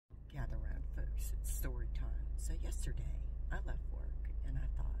yesterday I left work and I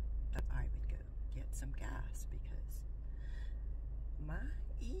thought that I would go get some gas because my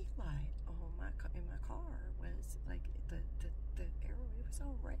E-light in my car was like the arrow, it was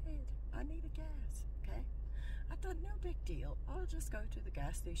all red. I needed gas, okay? I thought no big deal. I'll just go to the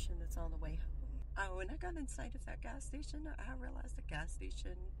gas station that's on the way home. When I got inside of that gas station, I realized the gas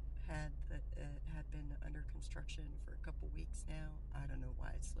station had been under construction for a couple weeks now. I don't know why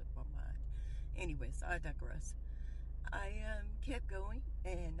it slipped my mind. Anyways, I digress. I kept going,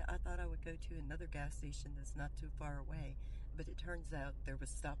 and I thought I would go to another gas station that's not too far away, but it turns out there was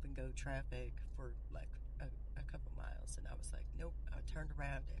stop and go traffic for like a couple miles, and I was like, nope. I turned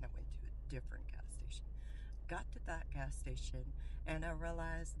around and I went to a different gas station. Got to that gas station, and I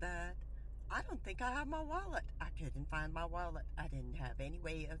realized that I don't think I have my wallet. I couldn't find my wallet. I didn't have any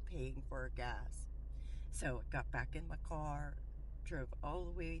way of paying for gas. So I got back in my car, drove all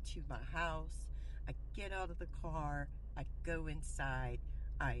the way to my house. I get out of the car, I go inside,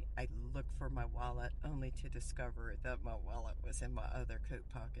 I look for my wallet, only to discover that my wallet was in my other coat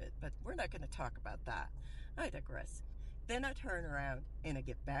pocket. But we're not going to talk about that. I digress. Then I turn around and I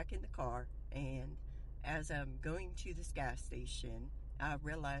get back in the car, and as I'm going to this gas station, I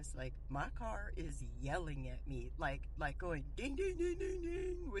realized like my car is yelling at me, like going ding ding ding ding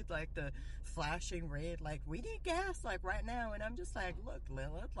ding with like the flashing red, like we need gas like right now. And I'm just like, look,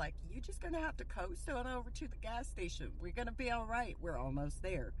 Lilith, like you're just gonna have to coast on over to the gas station. We're gonna be all right. We're almost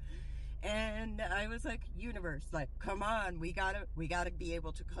there. And I was like, universe, like, come on, we gotta be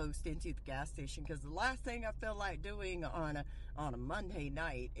able to coast into the gas station, because the last thing I feel like doing on a Monday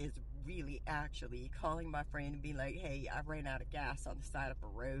night is really actually calling my friend and being like, hey, I ran out of gas on the side of a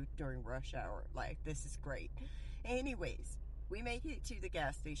road during rush hour. Like, this is great. Anyways, we make it to the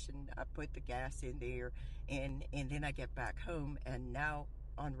gas station. I put the gas in there, and then I get back home, and now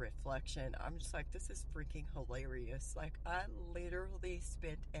on reflection, I'm just like, this is freaking hilarious. Like, I literally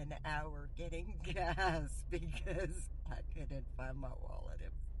spent an hour getting gas because I couldn't find my wallet.